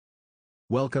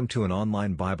Welcome to an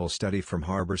online Bible study from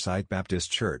HarborSite Baptist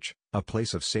Church, a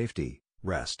place of safety,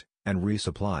 rest, and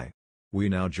resupply. We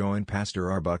now join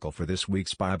Pastor Arbuckle for this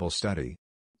week's Bible study.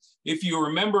 If you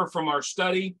remember from our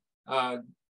study,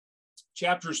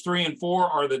 chapters 3 and 4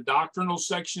 are the doctrinal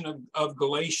section of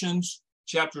Galatians.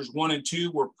 Chapters 1 and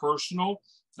 2 were personal.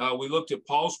 We looked at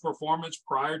Paul's performance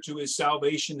prior to his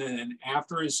salvation and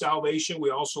after his salvation.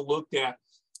 We also looked at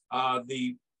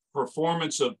the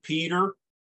performance of Peter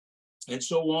and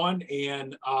so on.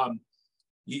 And,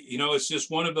 it's just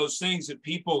one of those things that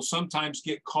people sometimes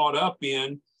get caught up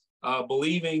in,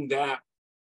 believing that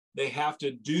they have to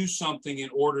do something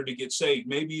in order to get saved.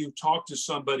 Maybe you talked to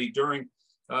somebody during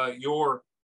your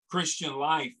Christian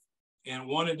life and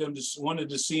wanted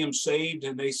to see them saved,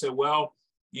 and they said, well,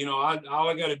 all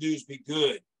I got to do is be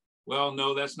good. Well,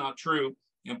 no, that's not true.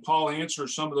 And Paul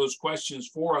answers some of those questions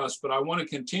for us, but I want to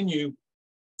continue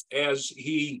as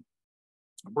he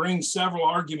brings several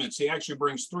arguments. He actually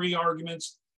brings 3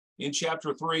 arguments in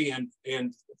chapter 3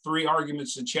 and 3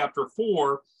 arguments in chapter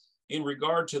 4 in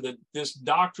regard to this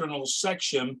doctrinal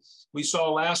section. We saw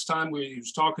last time he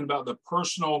was talking about the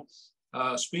personal,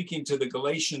 speaking to the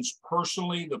Galatians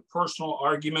personally, the personal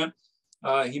argument.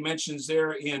 He mentions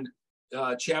there in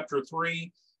chapter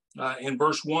 3 in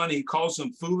verse 1, he calls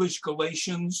them foolish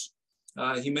Galatians.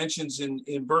 He mentions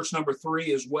in verse number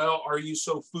 3 as well, are you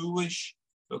so foolish?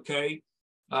 Okay.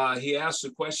 He asks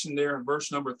a question there in verse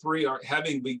number 3,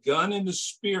 having begun in the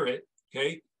spirit,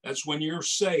 okay, that's when you're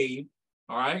saved,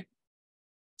 all right,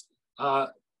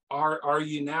 are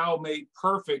you now made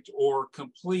perfect or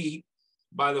complete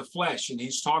by the flesh? And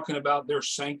he's talking about their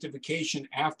sanctification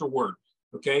afterward,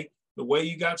 okay? The way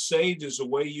you got saved is the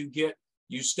way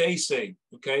you stay saved,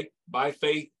 okay? By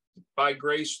faith, by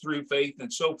grace, through faith,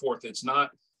 and so forth. It's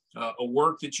not a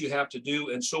work that you have to do,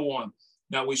 and so on.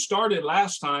 Now, we started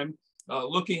last time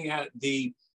looking at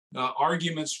the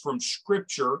arguments from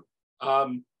Scripture.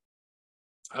 I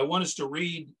want us to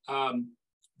read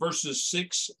verses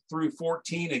 6 through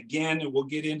 14 again, and we'll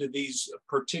get into these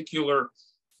particular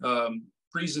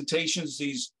presentations,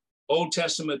 these Old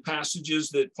Testament passages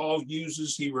that Paul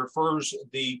uses. He refers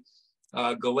the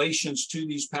Galatians to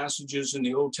these passages in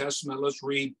the Old Testament. Let's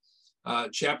read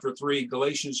chapter 3,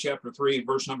 Galatians chapter 3,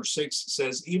 verse number 6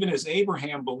 says, even as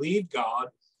Abraham believed God,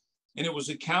 and it was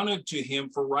accounted to him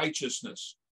for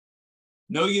righteousness.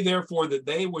 Know ye therefore that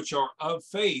they which are of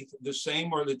faith, the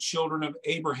same are the children of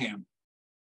Abraham.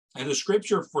 And the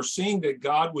scripture, foreseeing that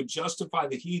God would justify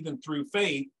the heathen through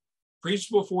faith,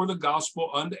 preached before the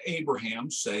gospel unto Abraham,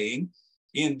 saying,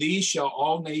 in these shall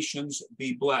all nations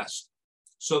be blessed.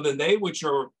 So then they which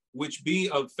be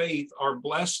of faith are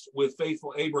blessed with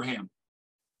faithful Abraham.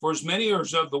 For as many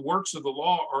as of the works of the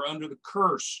law are under the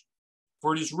curse.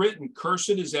 For it is written,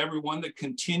 cursed is everyone that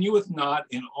continueth not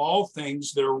in all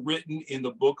things that are written in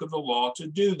the book of the law to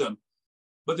do them.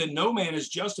 But that no man is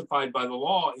justified by the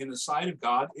law in the sight of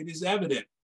God, it is evident.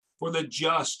 For the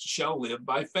just shall live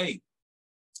by faith.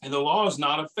 And the law is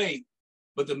not of faith,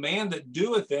 but the man that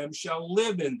doeth them shall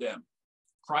live in them.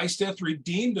 Christ hath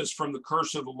redeemed us from the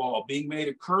curse of the law, being made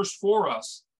a curse for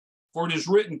us. For it is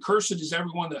written, cursed is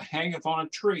everyone that hangeth on a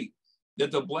tree, that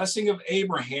the blessing of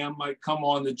Abraham might come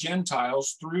on the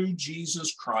Gentiles through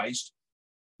Jesus Christ,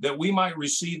 that we might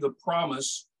receive the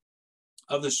promise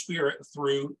of the Spirit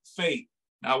through faith.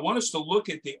 Now, I want us to look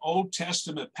at the Old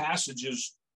Testament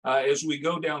passages as we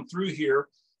go down through here,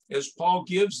 as Paul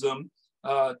gives them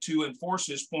to enforce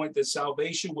his point that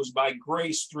salvation was by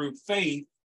grace through faith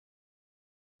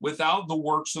without the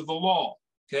works of the law.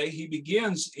 Okay, he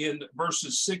begins in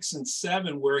verses 6 and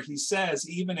 7, where he says,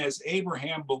 even as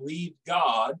Abraham believed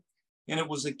God, and it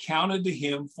was accounted to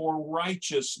him for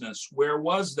righteousness. Where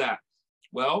was that?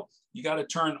 Well, you got to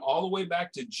turn all the way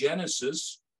back to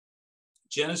Genesis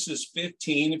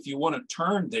 15. If you want to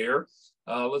turn there,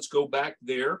 let's go back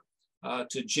there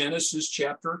to Genesis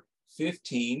chapter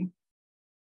 15.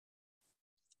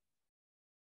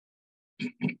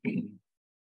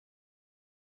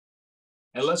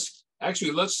 And let's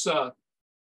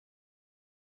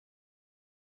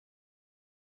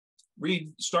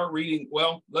start reading.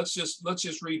 Well, let's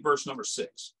just read verse number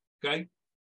 6. Okay.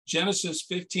 Genesis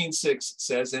 15:6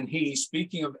 says, and he,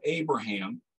 speaking of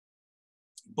Abraham,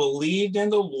 believed in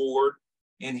the Lord,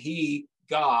 and he,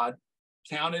 God,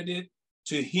 counted it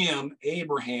to him,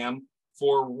 Abraham,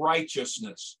 for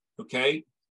righteousness. Okay.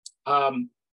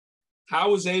 How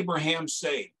was Abraham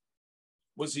saved?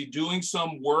 Was he doing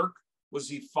some work? Was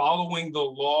he following the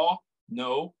law?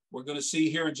 No. We're going to see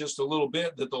here in just a little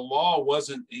bit that the law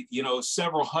wasn't,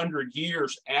 several hundred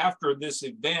years after this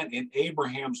event in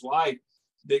Abraham's life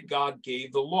that God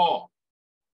gave the law.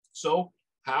 So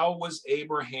How was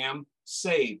Abraham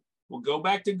saved? We'll go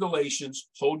back to Galatians,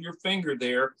 hold your finger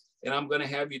there, and I'm going to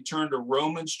have you turn to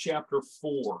Romans chapter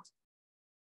 4. All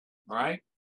right?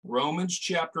 Romans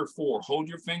chapter 4. Hold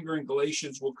your finger in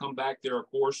Galatians. We'll come back there, of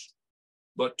course.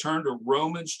 But turn to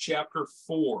Romans chapter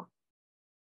 4.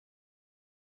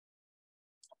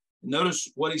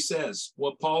 Notice what he says,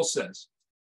 what Paul says.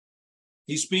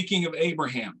 He's speaking of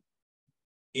Abraham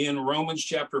in Romans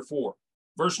chapter 4.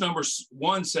 Verse number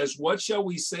 1 says, what shall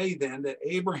we say then that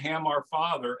Abraham our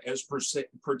father, as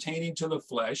pertaining to the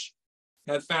flesh,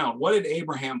 had found? What did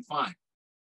Abraham find?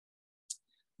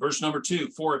 Verse number 2,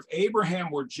 for if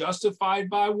Abraham were justified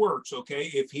by works,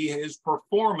 okay, if his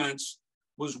performance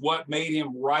was what made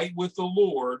him right with the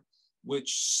Lord,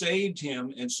 which saved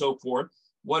him and so forth,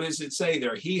 what does it say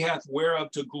there? He hath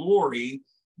whereof to glory,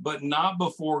 but not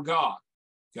before God.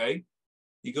 Okay.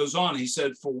 He goes on, he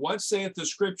said, for what saith the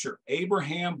scripture?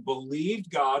 Abraham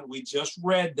believed God. We just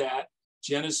read that,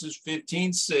 Genesis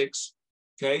 15:6.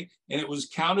 Okay. And it was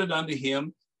counted unto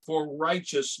him for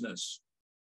righteousness.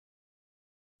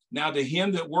 Now to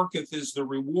him that worketh is the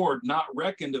reward, not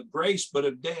reckoned of grace, but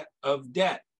of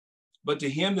debt. But to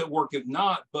him that worketh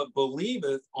not, but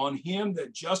believeth on him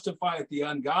that justifieth the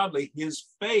ungodly, his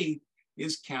faith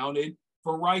is counted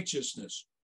for righteousness.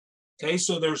 Okay,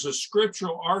 so there's a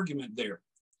scriptural argument there.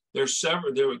 There's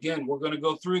several, there again, we're going to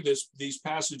go through these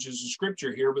passages of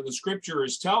scripture here, but the scripture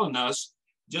is telling us,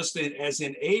 just as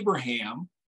in Abraham,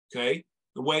 okay,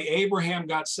 the way Abraham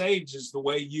got saved is the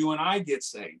way you and I get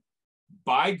saved,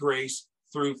 by grace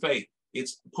through faith.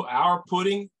 It's our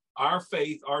putting our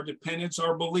faith, our dependence,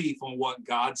 our belief on what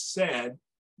God said,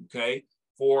 okay,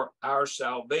 for our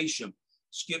salvation.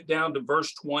 Skip down to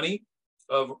verse 20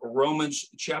 of Romans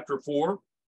chapter 4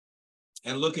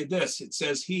 and look at this. It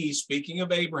says, he, speaking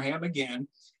of Abraham again,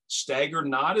 staggered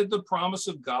not at the promise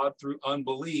of God through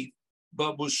unbelief,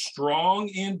 but was strong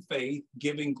in faith,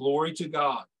 giving glory to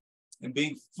God, and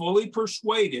being fully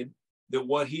persuaded that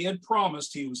what he had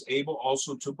promised, he was able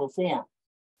also to perform.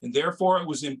 And therefore it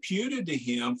was imputed to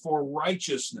him for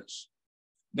righteousness.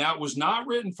 Now it was not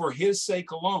written for his sake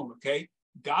alone, okay?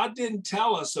 God didn't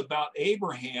tell us about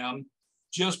Abraham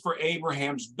just for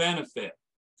Abraham's benefit,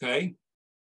 okay? It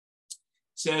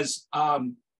says,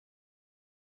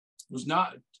 was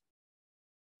not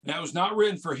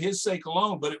written for his sake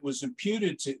alone, but it was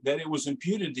imputed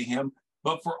to him,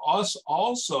 but for us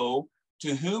also,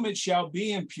 to whom it shall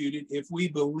be imputed if we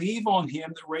believe on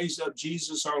him that raised up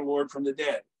Jesus our Lord from the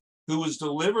dead, who was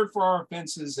delivered for our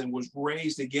offenses and was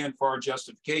raised again for our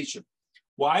justification.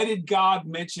 Why did God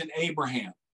mention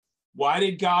Abraham? Why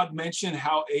did God mention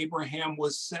how Abraham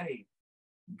was saved?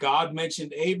 God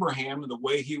mentioned Abraham and the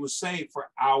way he was saved for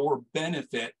our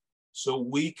benefit, so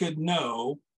we could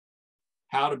know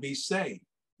how to be saved.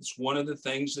 It's one of the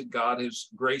things that God has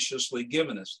graciously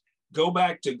given us. Go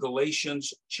back to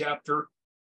Galatians chapter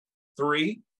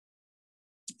 3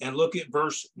 and look at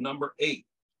verse number 8.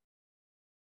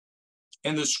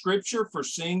 And the scripture,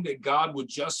 foreseeing that God would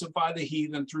justify the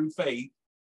heathen through faith,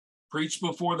 preached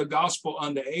before the gospel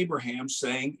unto Abraham,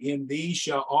 saying, in thee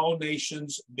shall all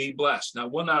nations be blessed. Now,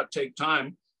 we'll not take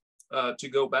time to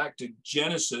go back to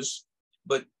Genesis,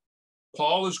 but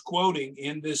Paul is quoting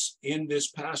in this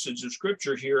passage of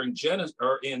scripture here in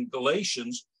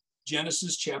Galatians,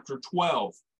 Genesis chapter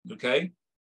 12, okay,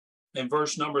 and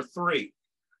verse number 3.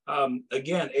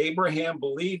 Again, Abraham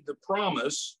believed the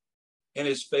promise, and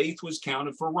his faith was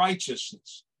counted for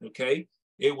righteousness, okay?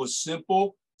 It was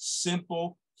simple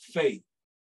faith.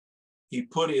 He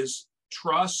put his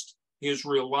trust, his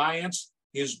reliance,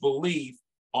 his belief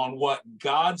on what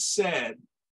God said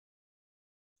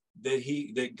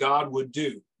that God would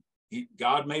do.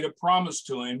 God made a promise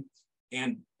to him,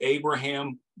 and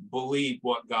Abraham believed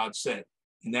what God said.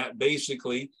 And that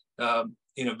basically,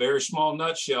 in a very small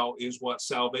nutshell, is what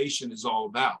salvation is all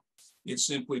about. It's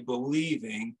simply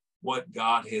believing what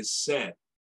God has said.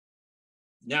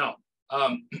 Now,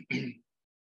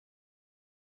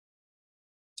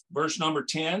 verse number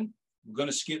 10, we're going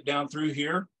to skip down through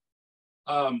here.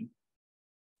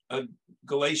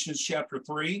 Galatians chapter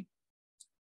 3.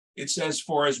 It says,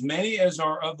 for as many as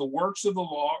are of the works of the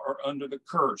law are under the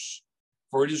curse.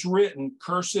 For it is written,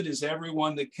 cursed is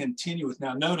everyone that continueth.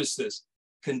 Now notice this,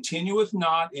 continueth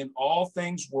not in all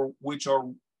things which are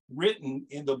written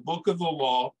in the book of the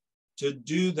law to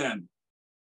do them.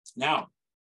 Now,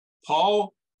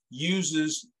 Paul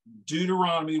uses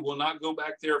Deuteronomy. We'll not go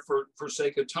back there for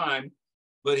sake of time,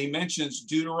 but he mentions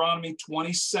Deuteronomy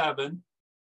 27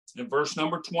 and verse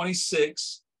number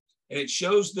 26, and it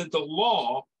shows that the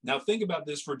law, now think about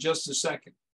this for just a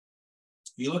second.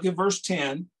 You look at verse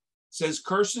 10, says,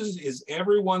 cursed is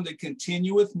everyone that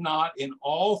continueth not in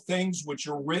all things which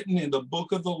are written in the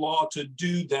book of the law to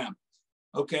do them.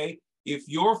 Okay, if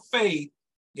your faith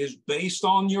is based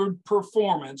on your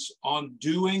performance on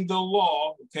doing the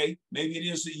law, okay, maybe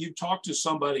it is that you talk to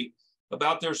somebody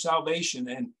about their salvation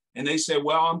and they say,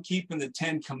 well, I'm keeping the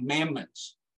 10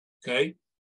 commandments, okay?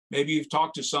 Maybe you've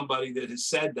talked to somebody that has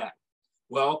said that.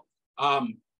 Well,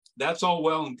 that's all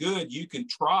well and good. You can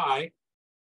try,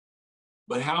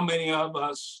 but how many of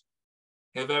us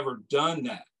have ever done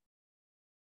that?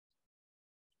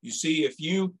 You see, if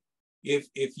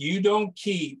you don't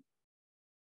keep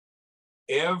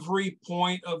every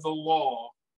point of the law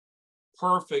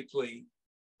perfectly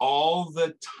all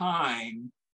the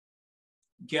time,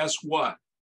 guess what?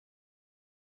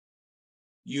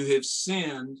 You have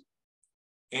sinned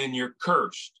and you're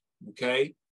cursed,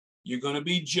 okay? You're going to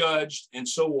be judged and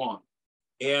so on.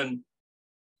 And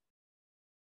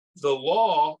the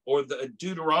law, or the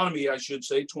Deuteronomy, I should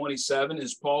say, 27,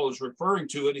 as Paul is referring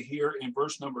to it here in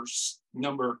verse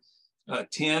number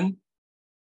 10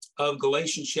 of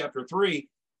Galatians chapter 3,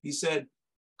 he said,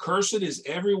 cursed is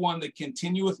everyone that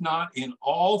continueth not in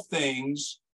all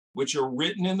things which are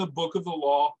written in the book of the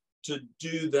law to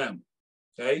do them,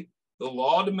 okay? The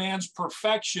law demands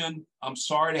perfection. I'm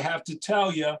sorry to have to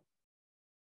tell you.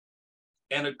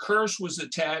 And a curse was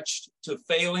attached to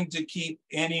failing to keep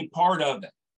any part of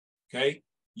it, okay?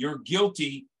 You're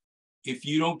guilty if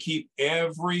you don't keep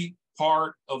every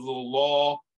part of the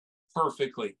law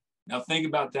perfectly. Now think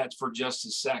about that for just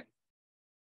a second.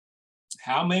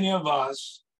 How many of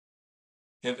us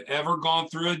have ever gone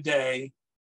through a day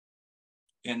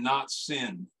and not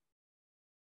sinned?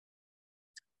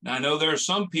 Now, I know there are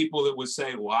some people that would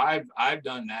say, well, I've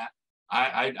done that.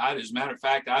 I as a matter of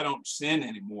fact, I don't sin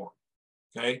anymore,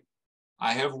 okay?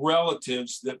 I have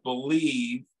relatives that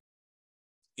believe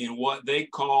in what they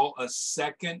call a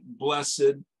second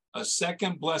blessing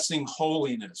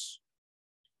holiness.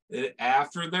 That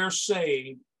after they're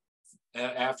saved,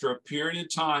 after a period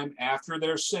of time, after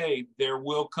they're saved, there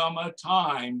will come a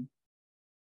time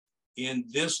in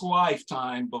this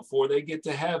lifetime before they get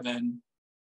to heaven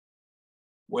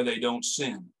where they don't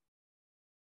sin.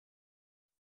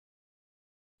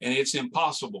 And it's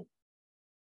impossible.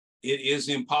 It is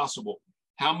impossible.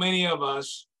 How many of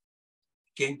us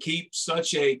can keep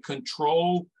such a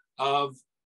control of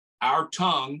our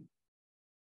tongue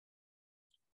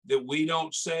that we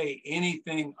don't say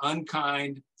anything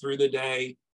unkind through the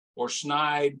day, or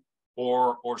snide,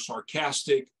 or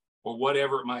sarcastic, or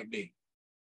whatever it might be?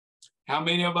 How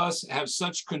many of us have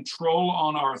such control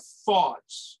on our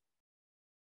thoughts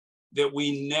that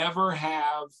we never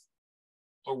have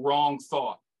a wrong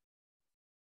thought?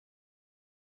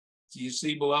 So you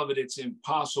see, beloved, it's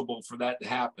impossible for that to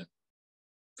happen,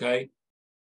 okay?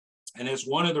 And it's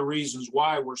one of the reasons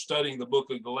why we're studying the book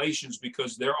of Galatians,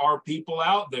 because there are people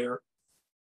out there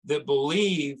that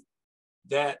believe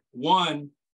that,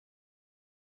 one,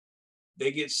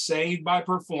 they get saved by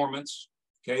performance,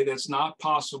 okay? That's not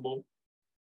possible.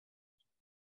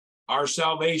 Our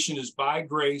salvation is by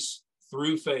grace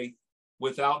through faith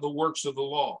without the works of the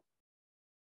law.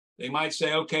 They might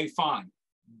say, okay, fine.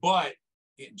 But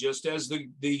just as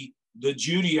the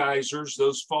Judaizers,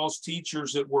 those false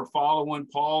teachers that were following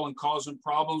Paul and causing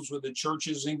problems with the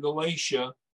churches in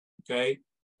Galatia, okay,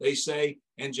 they say,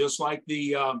 and just like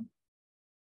the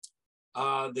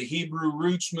Hebrew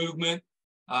Roots movement,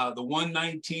 the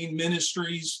 119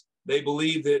 ministries, they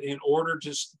believe that in order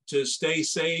to stay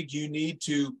saved, you need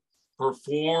to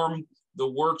perform the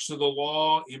works of the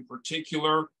law, in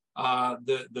particular,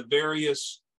 the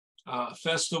various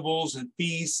festivals and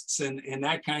feasts and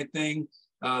that kind of thing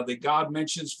that God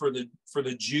mentions for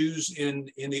the Jews in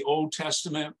the Old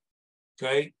Testament.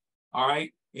 Okay, all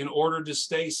right. In order to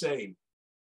stay saved,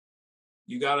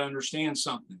 you got to understand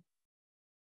something.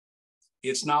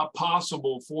 It's not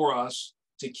possible for us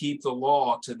to keep the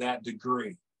law to that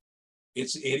degree.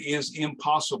 It is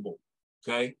impossible.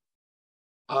 Okay.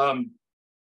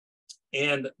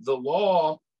 And the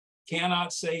law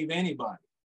cannot save anybody.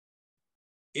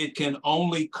 It can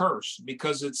only curse,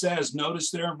 because it says,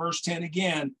 notice there in verse 10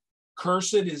 again,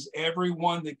 cursed is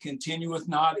everyone that continueth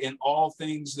not in all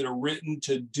things that are written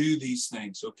to do these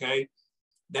things, okay?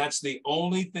 That's the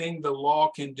only thing the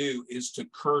law can do, is to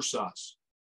curse us,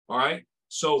 all right?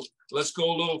 So let's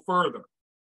go a little further.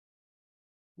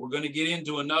 We're going to get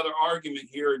into another argument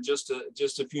here in just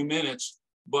a few minutes,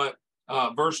 but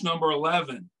verse number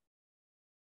 11,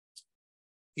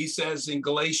 he says in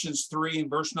Galatians 3 and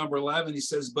verse number 11, he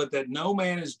says, but that no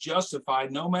man is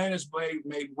justified, no man is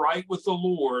made right with the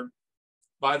Lord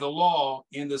by the law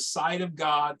in the sight of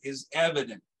God is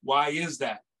evident. Why is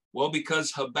that? Well,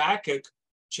 because Habakkuk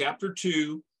chapter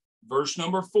 2, verse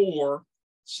number 4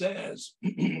 says,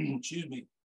 excuse me,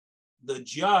 the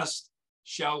just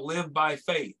shall live by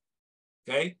faith.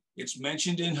 Okay, it's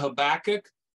mentioned in Habakkuk.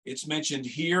 It's mentioned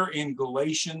here in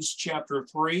Galatians chapter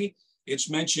 3. It's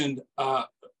mentioned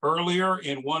earlier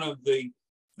in one of the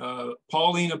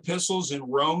Pauline epistles in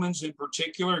Romans in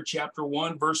particular, chapter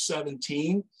 1, verse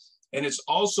 17. And it's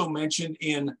also mentioned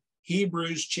in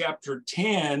Hebrews chapter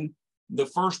 10, the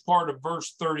first part of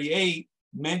verse 38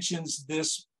 mentions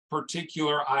this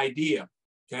particular idea.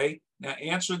 Okay, now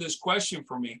answer this question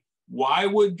for me. Why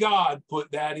would God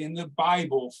put that in the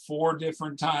Bible 4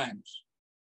 different times?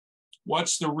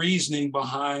 What's the reasoning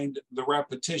behind the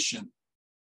repetition?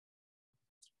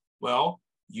 Well,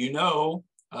 you know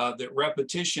that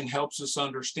repetition helps us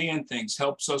understand things,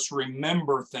 helps us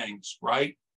remember things,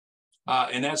 right?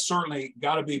 And that's certainly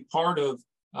got to be part of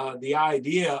the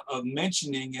idea of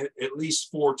mentioning it at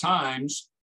least 4 times,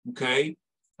 okay,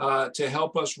 to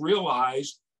help us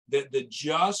realize that the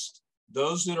just,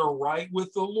 those that are right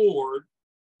with the Lord,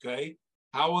 okay,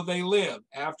 how will they live?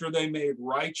 After they made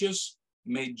righteous,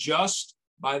 made just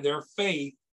by their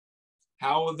faith,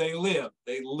 how will they live?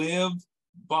 They live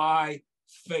by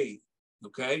faith,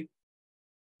 okay?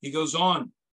 He goes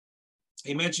on.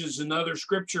 He mentions another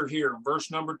scripture here, verse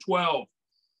number 12.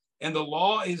 And the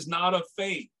law is not of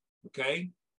faith, okay?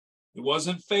 It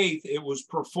wasn't faith, it was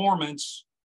performance.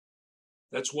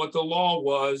 That's what the law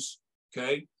was,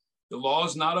 okay? The law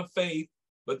is not of faith,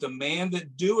 but the man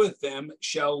that doeth them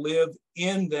shall live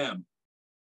in them.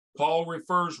 Paul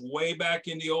refers way back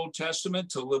in the Old Testament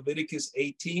to Leviticus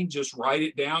 18. Just write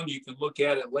it down. You can look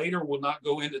at it later. We'll not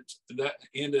go into that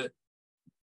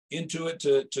into it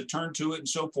to turn to it and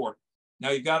so forth.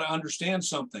 Now you got to understand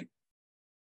something.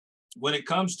 When it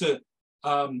comes to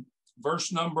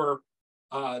verse number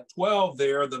 12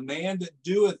 there, the man that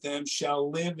doeth them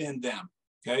shall live in them,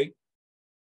 okay?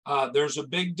 There's a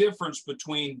big difference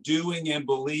between doing and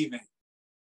believing.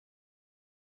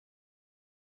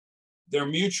 They're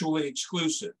mutually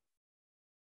exclusive.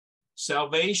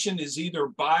 Salvation is either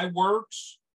by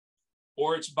works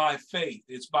or it's by faith.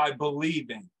 It's by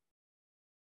believing.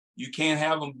 You can't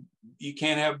have them, you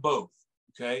can't have both,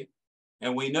 okay?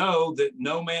 And we know that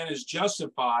no man is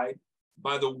justified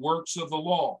by the works of the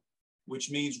law, which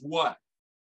means what?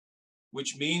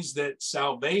 Which means that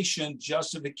salvation,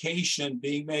 justification,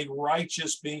 being made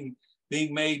righteous, being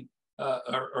made,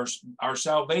 our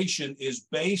salvation is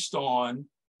based on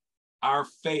our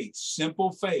faith,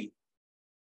 simple faith.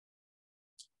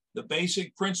 The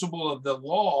basic principle of the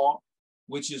law,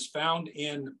 which is found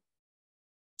in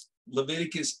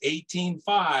Leviticus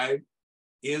 18:5,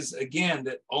 is again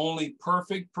that only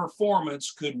perfect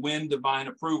performance could win divine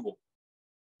approval.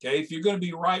 Okay, if you're going to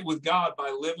be right with God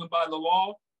by living by the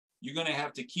law, you're going to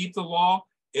have to keep the law.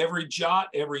 Every jot,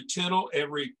 every tittle,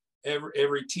 every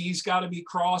T's got to be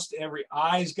crossed, every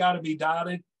I's got to be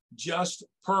dotted just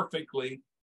perfectly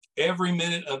every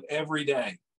minute of every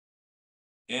day.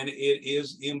 And it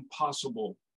is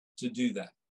impossible to do that.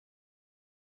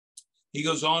 He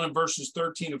goes on in verses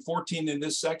 13 and 14 in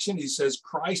this section. He says,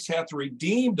 Christ hath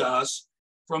redeemed us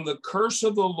from the curse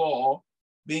of the law,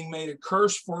 being made a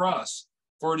curse for us.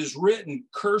 For it is written,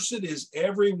 cursed is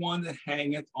everyone that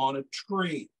hangeth on a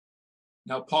tree.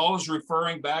 Now, Paul is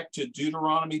referring back to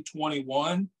Deuteronomy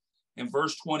 21 and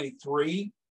verse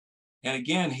 23. And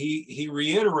again, he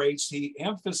reiterates, he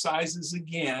emphasizes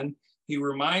again, he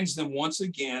reminds them once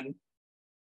again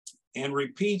and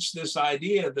repeats this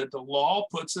idea that the law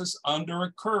puts us under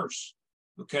a curse,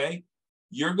 okay?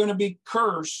 You're going to be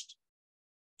cursed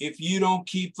if you don't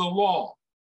keep the law.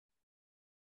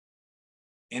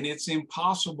 And it's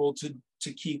impossible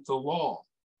to keep the law.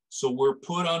 So we're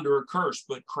put under a curse.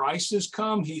 But Christ has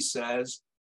come, he says,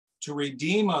 to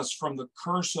redeem us from the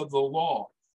curse of the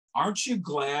law. Aren't you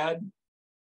glad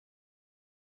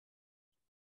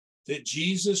that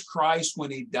Jesus Christ,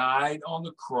 when he died on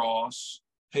the cross,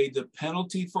 paid the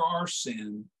penalty for our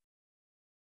sin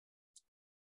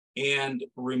and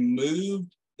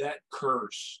removed that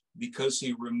curse because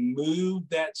he removed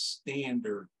that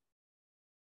standard?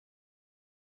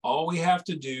 All we have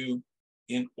to do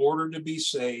in order to be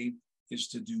saved is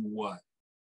to do what?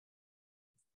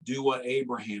 Do what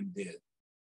Abraham did.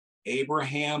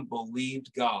 Abraham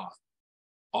believed God.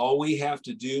 All we have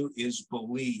to do is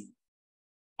believe.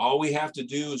 All we have to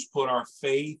do is put our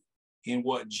faith in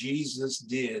what Jesus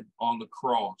did on the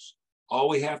cross. All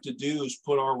we have to do is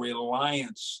put our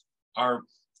reliance, our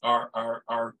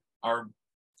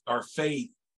faith,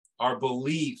 our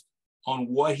belief on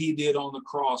what he did on the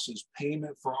cross as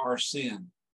payment for our sin.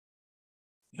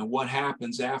 And what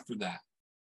happens after that?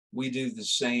 we do the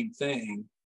same thing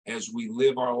as we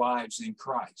live our lives in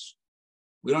Christ.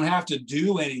 We don't have to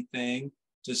do anything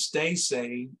to stay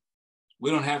saved.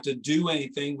 We don't have to do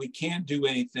anything. We can't do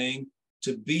anything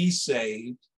to be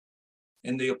saved.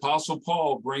 And the Apostle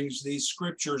Paul brings these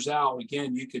scriptures out.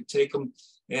 Again, you could take them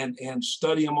and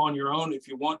study them on your own if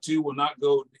you want to. We'll not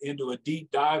go into a deep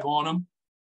dive on them,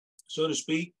 so to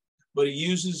speak. But he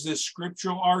uses this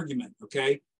scriptural argument,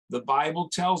 okay? The Bible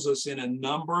tells us in a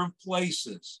number of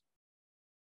places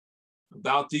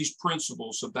about these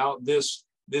principles, about this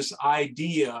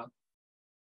idea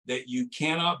that you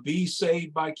cannot be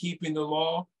saved by keeping the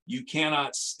law. You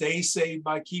cannot stay saved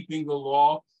by keeping the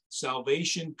law.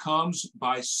 Salvation comes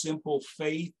by simple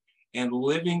faith and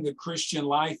living the Christian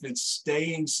life, and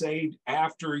staying saved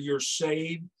after you're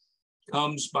saved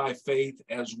comes by faith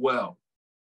as well.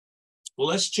 Well,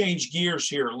 let's change gears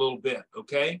here a little bit,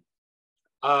 okay?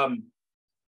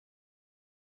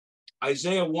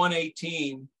 Isaiah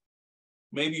 1:18,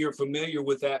 maybe you're familiar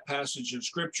with that passage of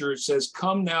scripture. It says,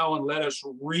 "Come now and let us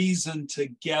reason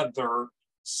together,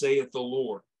 saith the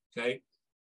Lord." Okay.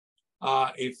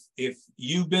 If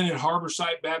you've been at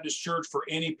HarborSite Baptist Church for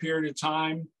any period of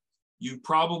time, you've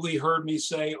probably heard me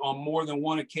say on more than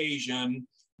one occasion,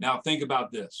 now think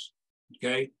about this,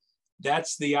 okay?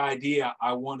 That's the idea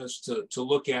I want us to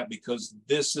look at, because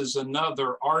this is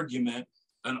another argument,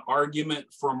 an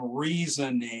argument from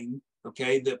reasoning,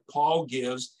 okay, that Paul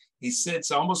gives. He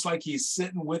sits almost like he's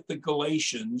sitting with the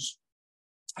Galatians,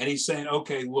 and he's saying,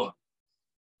 okay, look,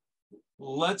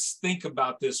 let's think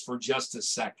about this for just a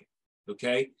second,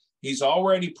 okay? He's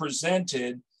already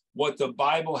presented what the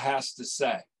Bible has to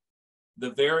say,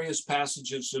 the various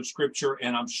passages of scripture,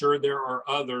 and I'm sure there are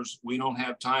others we don't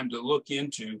have time to look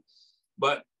into,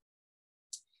 but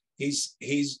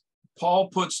Paul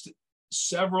puts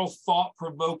several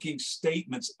thought-provoking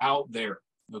statements out there,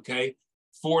 okay,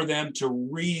 for them to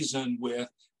reason with,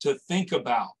 to think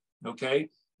about, okay?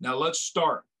 Now let's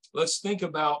start. Let's think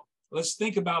about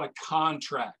a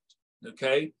contract,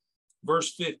 okay?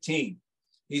 Verse 15,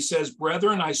 he says,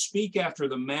 "Brethren, I speak after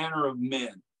the manner of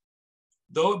men.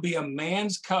 Though it be a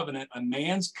man's covenant, a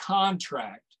man's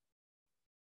contract,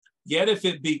 yet if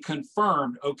it be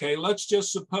confirmed," okay, let's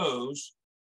just suppose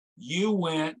you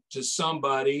went to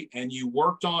somebody and you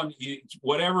worked on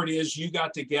whatever it is, you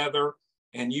got together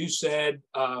and you said,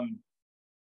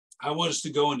 I want us to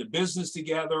go into business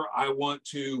together. I want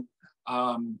to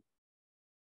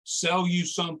sell you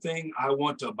something. I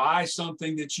want to buy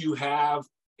something that you have,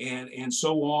 and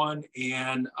so on.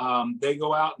 And they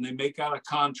go out and they make out a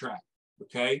contract,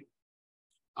 okay?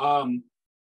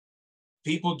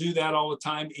 People do that all the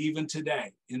time, even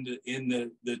today in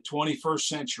the 21st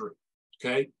century,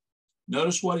 okay?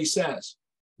 Notice what he says.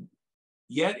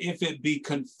 Yet if it be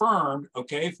confirmed,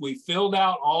 okay, if we filled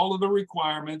out all of the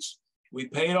requirements, we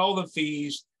paid all the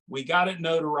fees, we got it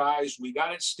notarized, we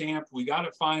got it stamped, we got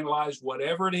it finalized,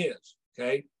 whatever it is,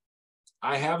 okay?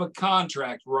 I have a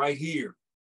contract right here.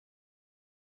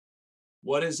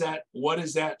 What does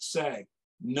that say?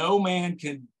 No man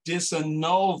can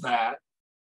disannul that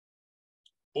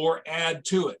or add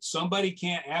to it. Somebody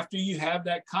can't, after you have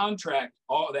that contract,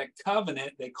 or that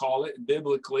covenant, they call it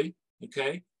biblically,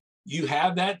 okay? You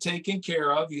have that taken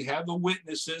care of. You have the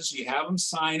witnesses, you have them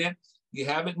sign it, you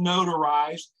have it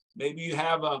notarized. Maybe you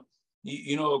have a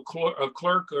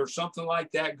clerk or something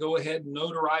like that, go ahead and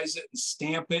notarize it and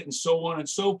stamp it and so on and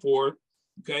so forth,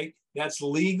 okay? That's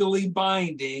legally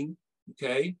binding,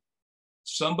 okay?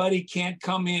 Somebody can't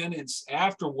come in and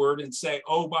afterward and say,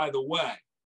 oh, by the way,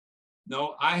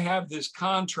 no, I have this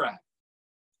contract.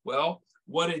 Well,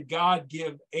 what did God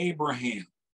give Abraham?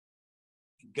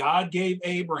 God gave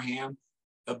Abraham,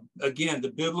 again,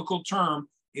 the biblical term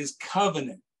is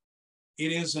covenant.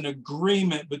 It is an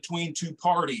agreement between two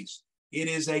parties. It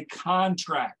is a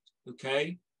contract,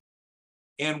 okay?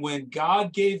 And when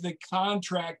God gave the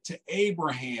contract to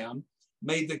Abraham,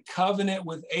 made the covenant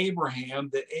with Abraham,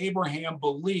 that Abraham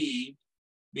believed,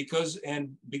 because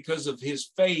of his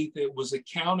faith, it was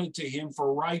accounted to him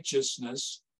for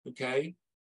righteousness, okay?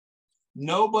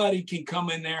 Nobody can come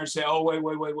in there and say, oh,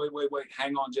 wait,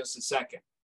 hang on just a second.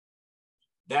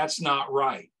 That's not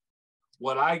right.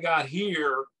 What I got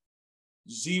here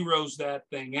zeroes that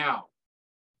thing out.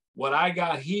 What I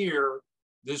got here,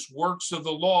 this works of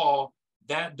the law,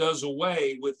 that does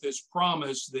away with this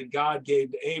promise that God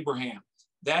gave to Abraham.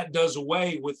 That does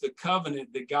away with the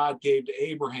covenant that God gave to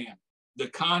Abraham. The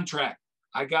contract,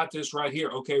 I got this right here.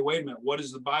 Okay, wait a minute. What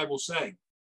does the Bible say?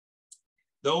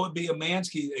 Though it be a man's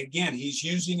key, again, he's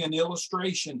using an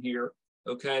illustration here,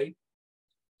 okay?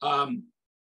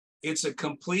 It's a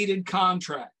completed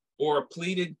contract or a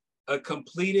a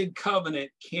completed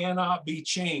covenant cannot be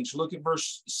changed. Look at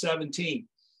verse 17.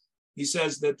 He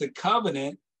says that the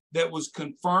covenant that was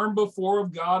confirmed before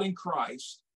of God in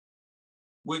Christ,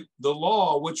 with the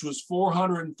law, which was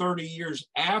 430 years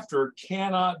after,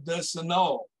 cannot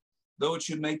disannul, though it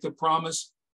should make the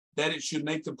promise that it should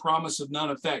make the promise of none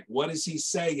effect. What is he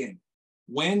saying?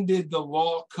 When did the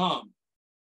law come?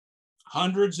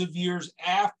 Hundreds of years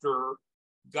after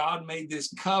God made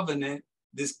this covenant,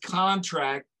 this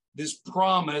contract, this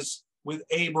promise with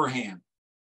Abraham.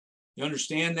 You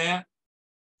understand that?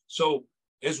 So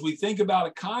as we think about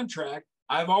a contract,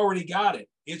 I've already got it.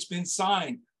 It's been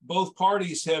signed. Both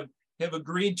parties have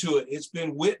agreed to it. It's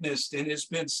been witnessed and it's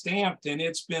been stamped and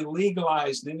it's been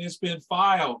legalized and it's been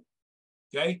filed.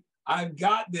 Okay, I've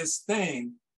got this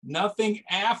thing. Nothing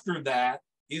after that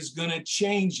is going to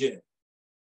change it.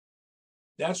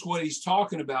 That's what he's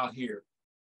talking about here.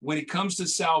 When it comes to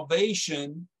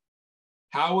salvation,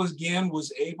 how again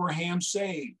was Abraham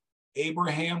saved?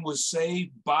 Abraham was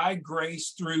saved by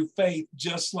grace through faith,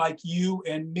 just like you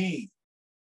and me.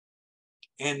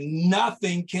 And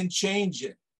nothing can change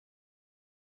it.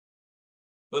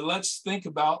 But let's think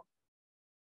about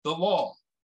the law.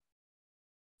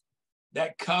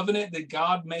 That covenant that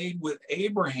God made with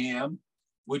Abraham,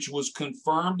 which was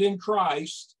confirmed in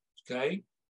Christ, okay,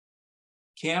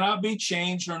 cannot be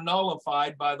changed or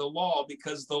nullified by the law,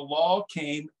 because the law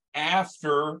came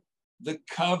after the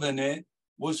covenant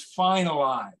was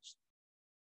finalized.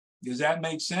 Does that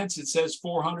make sense? It says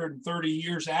 430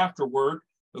 years afterward,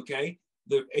 okay,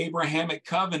 the Abrahamic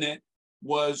covenant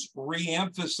was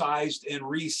re-emphasized and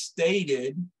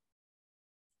restated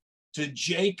to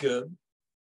Jacob,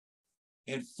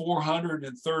 and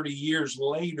 430 years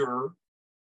later,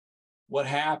 what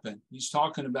happened? He's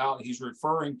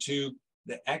referring to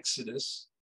the Exodus,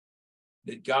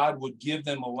 that God would give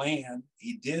them a land.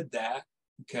 He did that,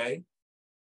 okay?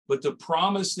 But the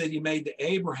promise that he made to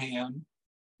Abraham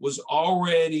was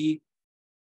already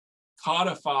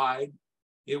codified.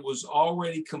 It was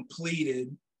already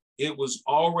completed. It was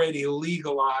already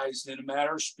legalized, in a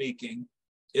matter of speaking.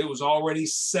 It was already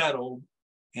settled,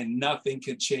 and nothing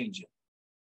could change it.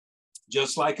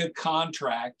 Just like a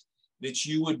contract that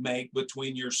you would make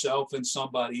between yourself and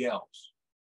somebody else,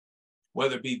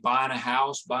 whether it be buying a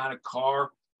house, buying a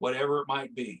car, whatever it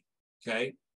might be,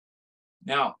 okay?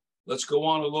 Now, let's go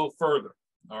on a little further,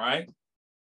 all right?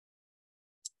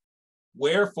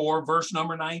 Wherefore, verse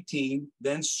number 19,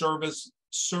 then serves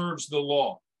the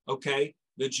law, okay?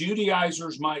 The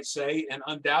Judaizers might say, and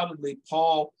undoubtedly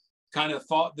Paul kind of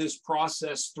thought this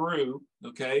process through,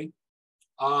 okay?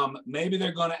 Maybe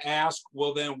they're going to ask,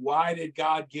 well, then why did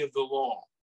God give the law?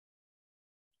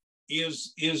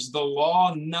 Is the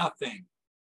law nothing?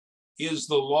 Is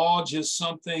the law just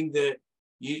something that,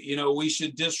 you know, we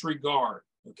should disregard?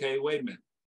 Okay, wait a minute.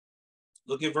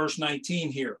 Look at verse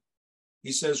 19 here.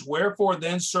 He says, wherefore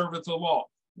then serveth the law?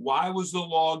 Why was the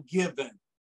law given?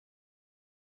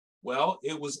 Well,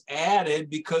 it was added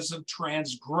because of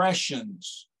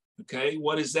transgressions. Okay,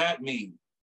 what does that mean?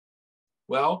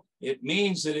 Well, it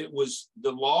means that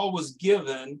the law was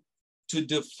given to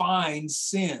define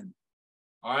sin.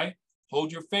 All right,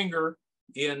 hold your finger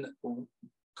in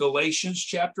Galatians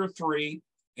chapter 3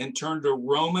 and turn to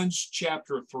Romans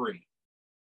chapter 3.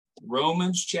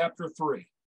 Romans chapter 3.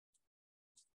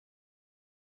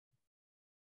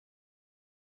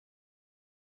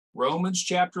 Romans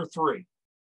chapter 3.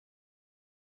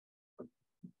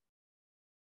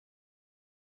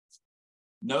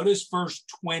 Notice verse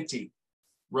 20.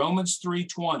 Romans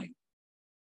 3:20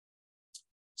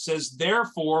 says,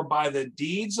 therefore, by the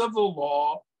deeds of the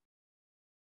law,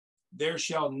 there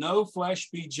shall no flesh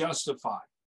be justified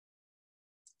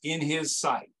in his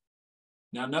sight.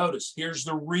 Now notice, here's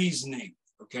the reasoning,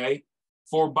 okay?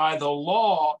 For by the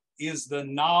law is the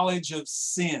knowledge of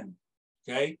sin,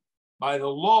 okay? By the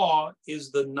law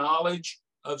is the knowledge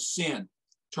of sin.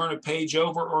 Turn a page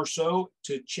over or so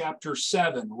to chapter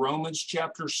 7, Romans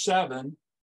chapter 7,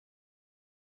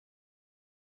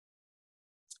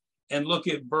 and look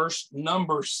at verse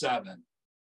number 7.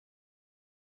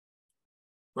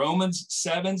 Romans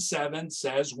 7:7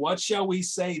 says, what shall we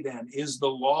say then? Is the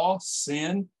law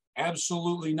sin?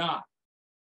 Absolutely not.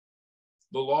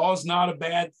 The law is not a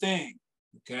bad thing,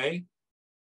 okay?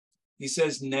 He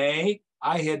says, nay,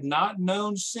 I had not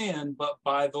known sin but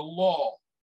by the law.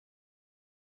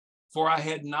 For I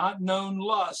had not known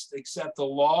lust, except the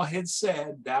law had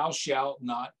said, thou shalt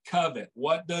not covet.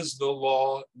 What does the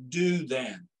law do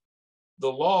then?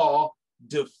 The law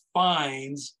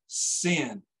defines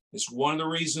sin. It's one of the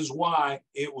reasons why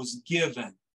it was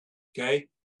given, okay,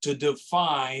 to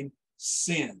define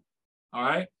sin. All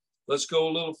right. Let's go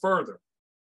a little further.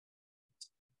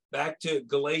 Back to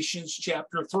Galatians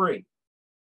chapter 3.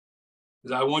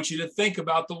 Because I want you to think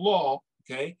about the law,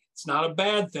 okay? It's not a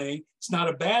bad thing. It's not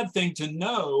a bad thing to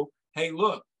know, hey,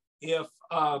 look, if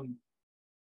I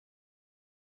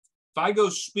go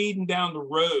speeding down the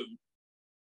road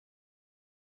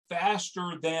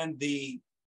faster than the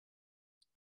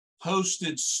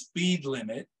posted speed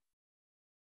limit,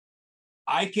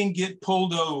 I can get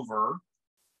pulled over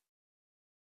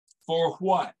for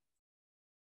what?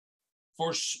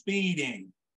 For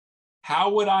speeding.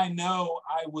 How would I know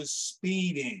I was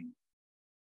speeding?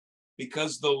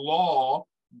 Because the law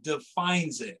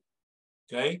defines it,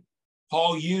 okay?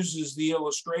 Paul uses the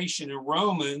illustration in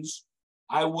Romans.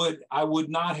 I would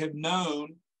not have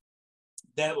known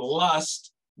that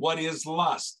lust, what is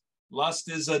lust?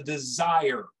 Lust is a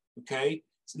desire, okay?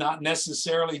 It's not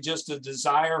necessarily just a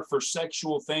desire for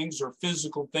sexual things or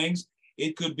physical things.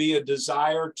 It could be a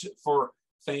desire for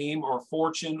fame or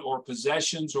fortune or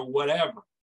possessions or whatever,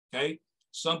 okay?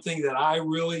 Something that I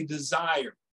really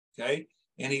desire, okay?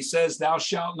 And he says, thou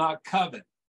shalt not covet.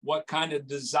 What kind of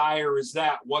desire is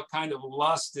that? What kind of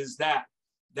lust is that?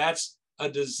 That's a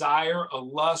desire, a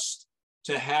lust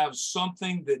to have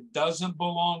something that doesn't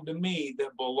belong to me,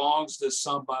 that belongs to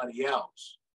somebody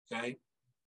else, okay?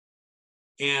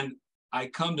 And I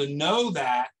come to know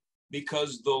that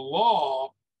because the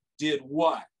law did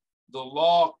what? The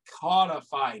law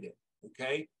codified it,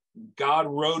 okay? God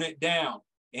wrote it down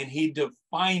and he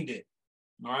defined it,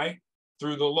 all right,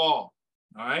 through the law,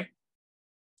 all right?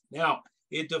 Now,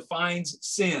 it defines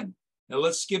sin. Now,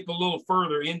 let's skip a little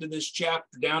further into this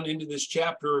chapter, down into this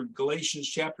chapter, Galatians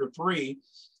chapter 3.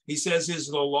 He says, is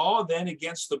the law then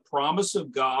against the promise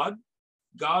of God?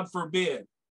 God forbid.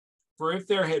 For if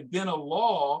there had been a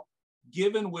law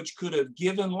given which could have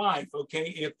given life, okay,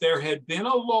 if there had been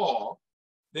a law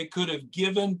that could have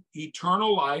given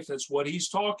eternal life, that's what he's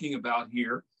talking about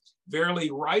here,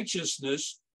 verily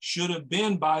righteousness should have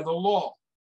been by the law,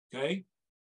 okay?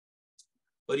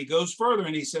 But he goes further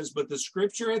and he says, but the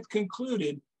scripture hath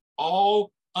concluded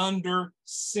all under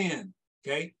sin,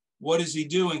 okay? What is he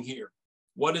doing here?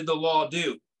 What did the law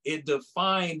do? It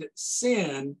defined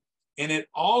sin, and it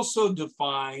also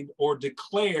defined or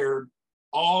declared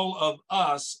all of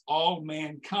us, all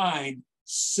mankind,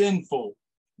 sinful.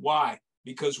 Why?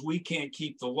 Because we can't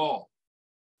keep the law.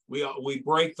 We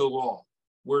break the law.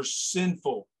 We're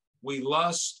sinful. We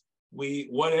lust. We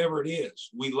whatever it is.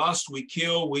 We lust. We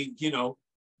kill. We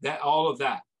that all of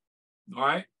that. All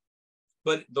right.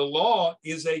 But the law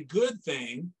is a good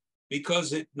thing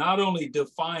because it not only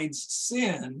defines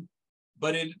sin,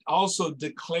 but it also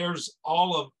declares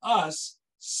all of us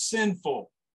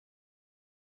sinful.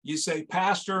 You say,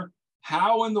 Pastor,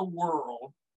 how in the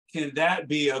world can that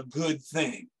be a good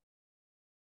thing?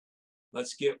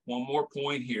 Let's get one more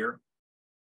point here.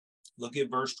 Look at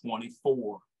verse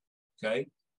 24, okay?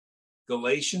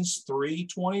 Galatians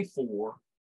 3:24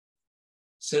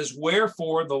 says,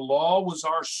 wherefore the law was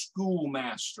our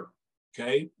schoolmaster,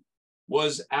 okay?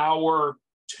 Was our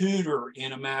tutor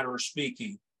in a matter of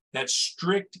speaking, that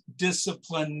strict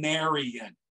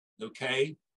disciplinarian,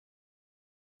 okay?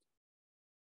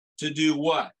 To do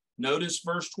what? Notice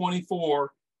verse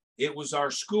 24, it was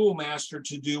our schoolmaster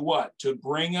to do what? To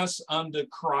bring us unto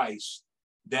Christ,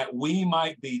 that we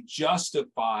might be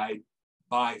justified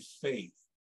by faith.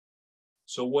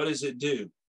 So what does it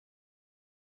do?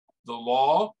 The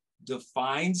law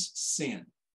defines sin,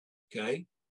 okay?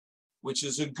 Which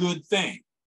is a good thing.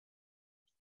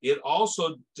 It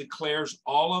also declares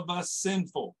all of us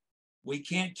sinful. We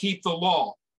can't keep the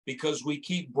law because we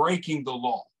keep breaking the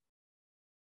law.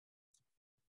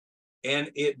 And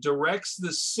it directs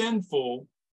the sinful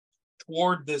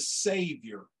toward the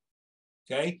Savior,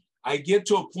 okay? I get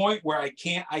to a point where I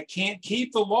can't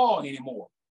keep the law anymore.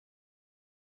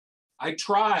 I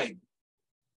tried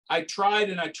and I tried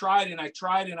and I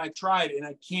tried and I tried and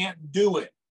I can't do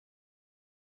it.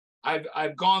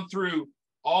 I've gone through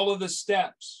all of the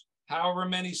steps, however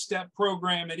many step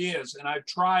program it is, and I've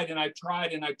tried and I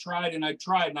tried and I tried and I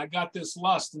tried, and I got this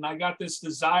lust and I got this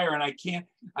desire, and I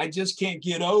just can't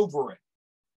get over it.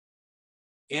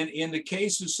 And in the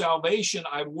case of salvation,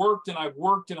 I've worked and I've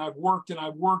worked and I've worked and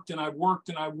I've worked and I've worked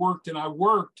and I've worked and I've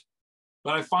worked,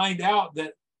 but I find out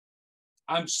that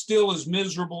I'm still as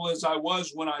miserable as I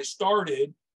was when I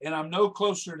started, and I'm no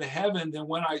closer to heaven than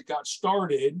when I got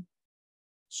started.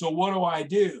 So what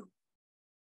do?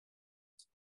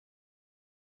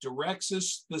 Directs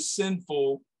us, the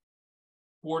sinful,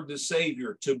 toward the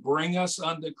Savior, to bring us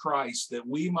unto Christ, that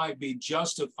we might be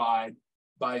justified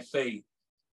by faith.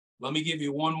 Let me give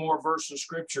you one more verse of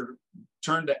scripture.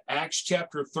 Turn to Acts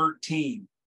chapter 13.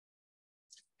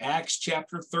 Acts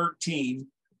chapter 13.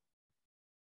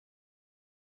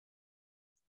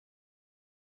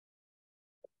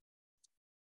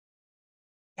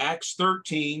 Acts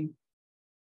 13.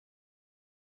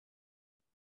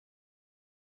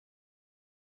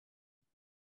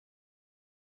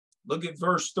 Look at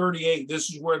verse 38.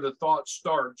 This is where the thought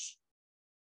starts.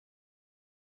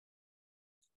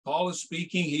 Paul is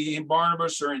speaking. He and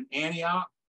Barnabas are in Antioch.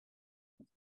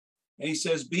 And he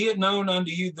says, be it known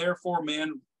unto you, therefore,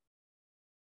 men,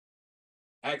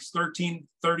 Acts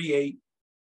 13:38,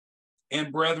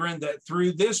 and brethren, that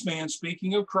through this man,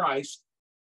 speaking of Christ,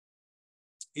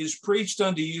 is preached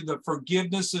unto you the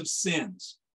forgiveness of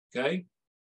sins. Okay?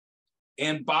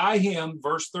 And by him,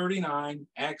 verse 39,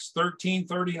 Acts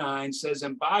 13:39 says,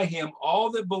 and by him all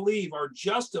that believe are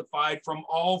justified from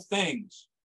all things.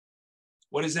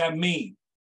 What does that mean?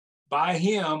 By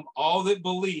him, all that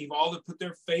believe, all that put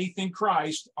their faith in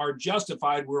Christ are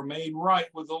justified. We're made right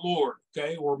with the Lord.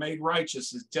 Okay, we're made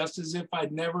righteous. It's just as if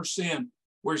I'd never sinned.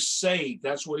 We're saved.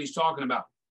 That's what he's talking about.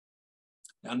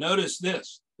 Now notice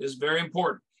this. This is very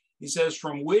important. He says,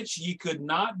 from which ye could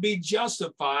not be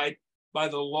justified by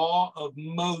the law of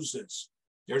Moses.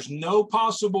 There's no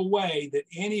possible way that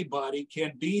anybody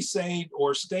can be saved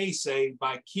or stay saved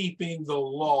by keeping the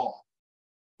law.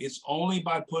 It's only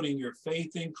by putting your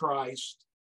faith in Christ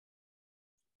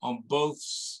on both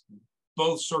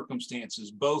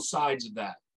circumstances, both sides of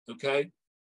that, okay?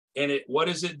 And what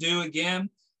does it do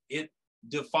again? It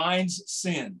defines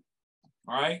sin,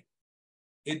 all right?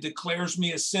 It declares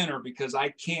me a sinner because I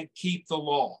can't keep the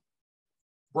law.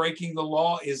 Breaking the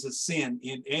law is a sin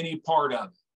in any part of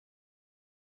it.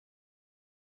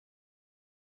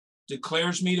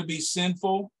 Declares me to be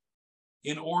sinful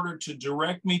in order to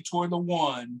direct me toward the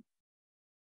one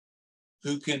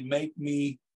who can make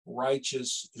me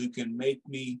righteous, who can make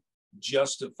me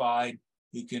justified,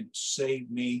 who can save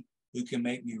me, who can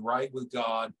make me right with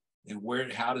God. And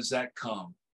how does that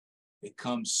come? It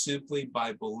comes simply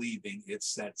by believing.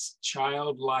 It's that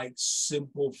childlike,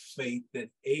 simple faith that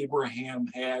Abraham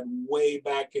had way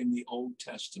back in the Old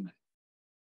Testament.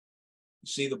 You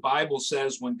see, the Bible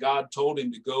says when God told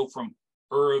him to go from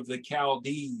Ur of the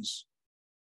Chaldees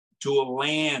to a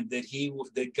land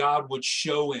that God would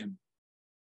show him,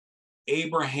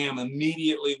 Abraham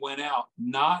immediately went out,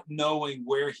 not knowing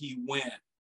where he went.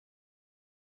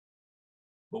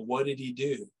 But what did he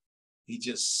do? He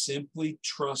just simply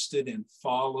trusted and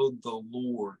followed the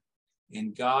Lord.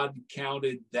 And God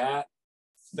counted that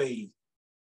faith,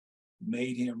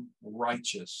 made him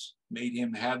righteous, made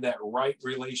him have that right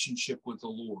relationship with the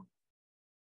Lord.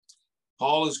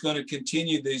 Paul is going to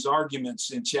continue these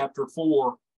arguments in chapter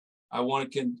 4. I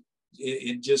want to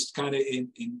just kind of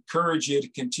encourage you to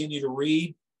continue to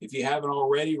read. If you haven't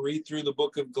already, read through the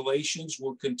book of Galatians.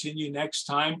 We'll continue next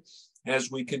time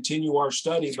as we continue our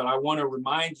study, but I want to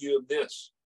remind you of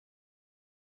this.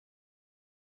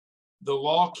 The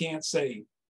law can't save.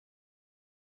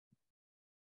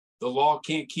 The law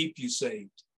can't keep you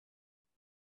saved.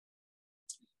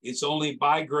 It's only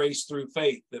by grace through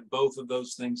faith that both of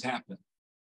those things happen.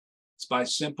 It's by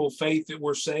simple faith that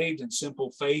we're saved, and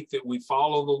simple faith that we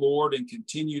follow the Lord and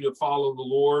continue to follow the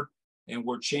Lord, and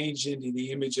we're changed into the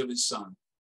image of his Son.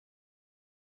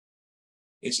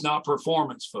 It's not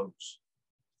performance, folks.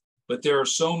 But there are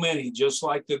so many, just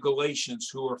like the Galatians,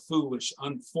 who are foolish.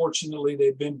 Unfortunately,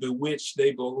 they've been bewitched.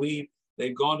 They believe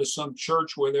they've gone to some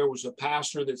church where there was a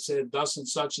pastor that said, thus and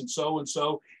such and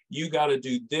so, you got to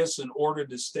do this in order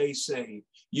to stay saved.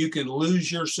 You can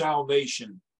lose your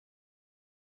salvation.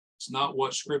 It's not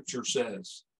what Scripture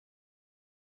says.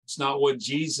 It's not what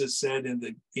Jesus said in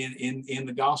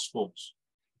the Gospels.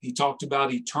 He talked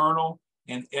about eternal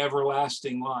and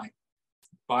everlasting life.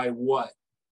 By what?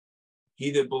 He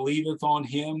that believeth on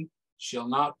him shall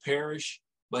not perish,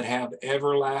 but have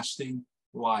everlasting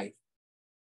life.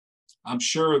 I'm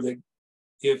sure that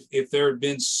if there had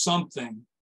been something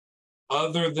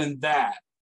other than that,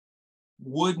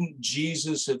 wouldn't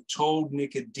Jesus have told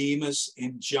Nicodemus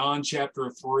in John chapter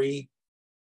 3?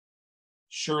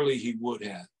 Surely he would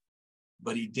have,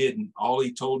 but he didn't. All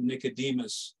he told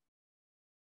Nicodemus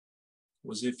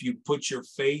was, if you put your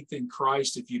faith in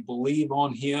Christ, if you believe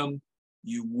on him,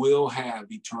 you will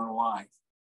have eternal life.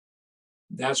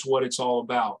 That's what it's all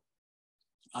about.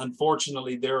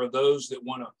 Unfortunately, there are those that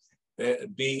want to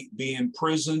be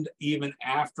imprisoned even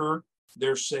after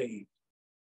they're saved.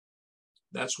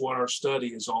 That's what our study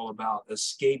is all about,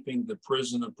 escaping the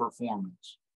prison of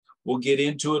performance. We'll get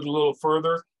into it a little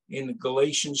further in the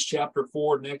Galatians chapter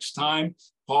 4 next time.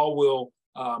 Paul will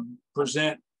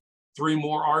present 3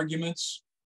 more arguments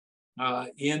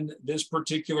in this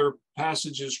particular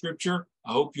passage of Scripture.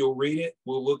 I hope you'll read it.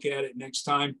 We'll look at it next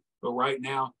time. But right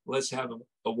now, let's have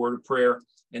a word of prayer,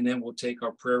 and then we'll take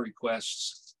our prayer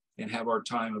requests and have our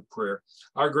time of prayer.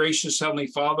 Our gracious Heavenly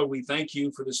Father, we thank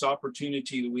you for this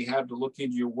opportunity that we have to look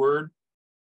into your word.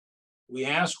 We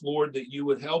ask, Lord, that you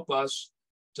would help us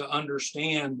to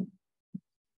understand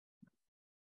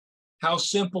how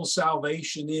simple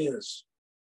salvation is.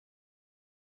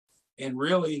 And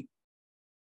really,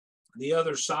 the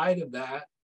other side of that,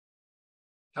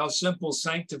 how simple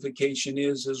sanctification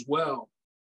is as well.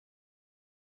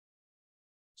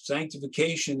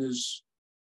 Sanctification is,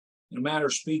 in a matter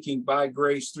of speaking, by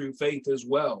grace through faith as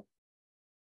well.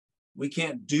 We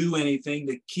can't do anything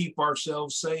to keep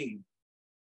ourselves saved.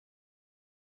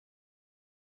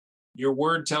 Your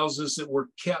word tells us that we're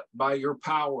kept by your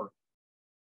power.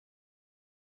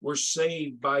 We're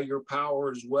saved by your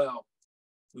power as well.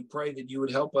 We pray that you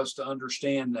would help us to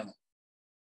understand that.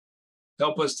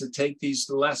 Help us to take these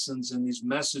lessons and these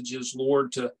messages,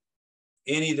 Lord, to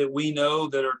any that we know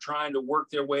that are trying to work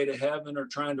their way to heaven or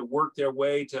trying to work their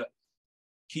way to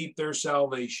keep their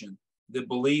salvation, that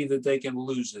believe that they can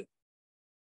lose it.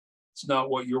 It's not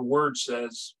what your word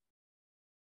says.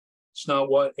 It's not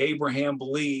what Abraham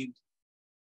believed.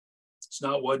 It's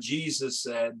not what Jesus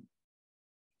said.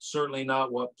 Certainly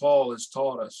not what Paul has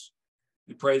taught us.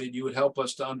 We pray that you would help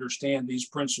us to understand these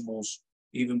principles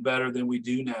even better than we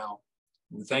do now.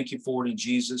 We thank you for it in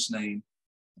Jesus' name.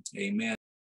 Amen.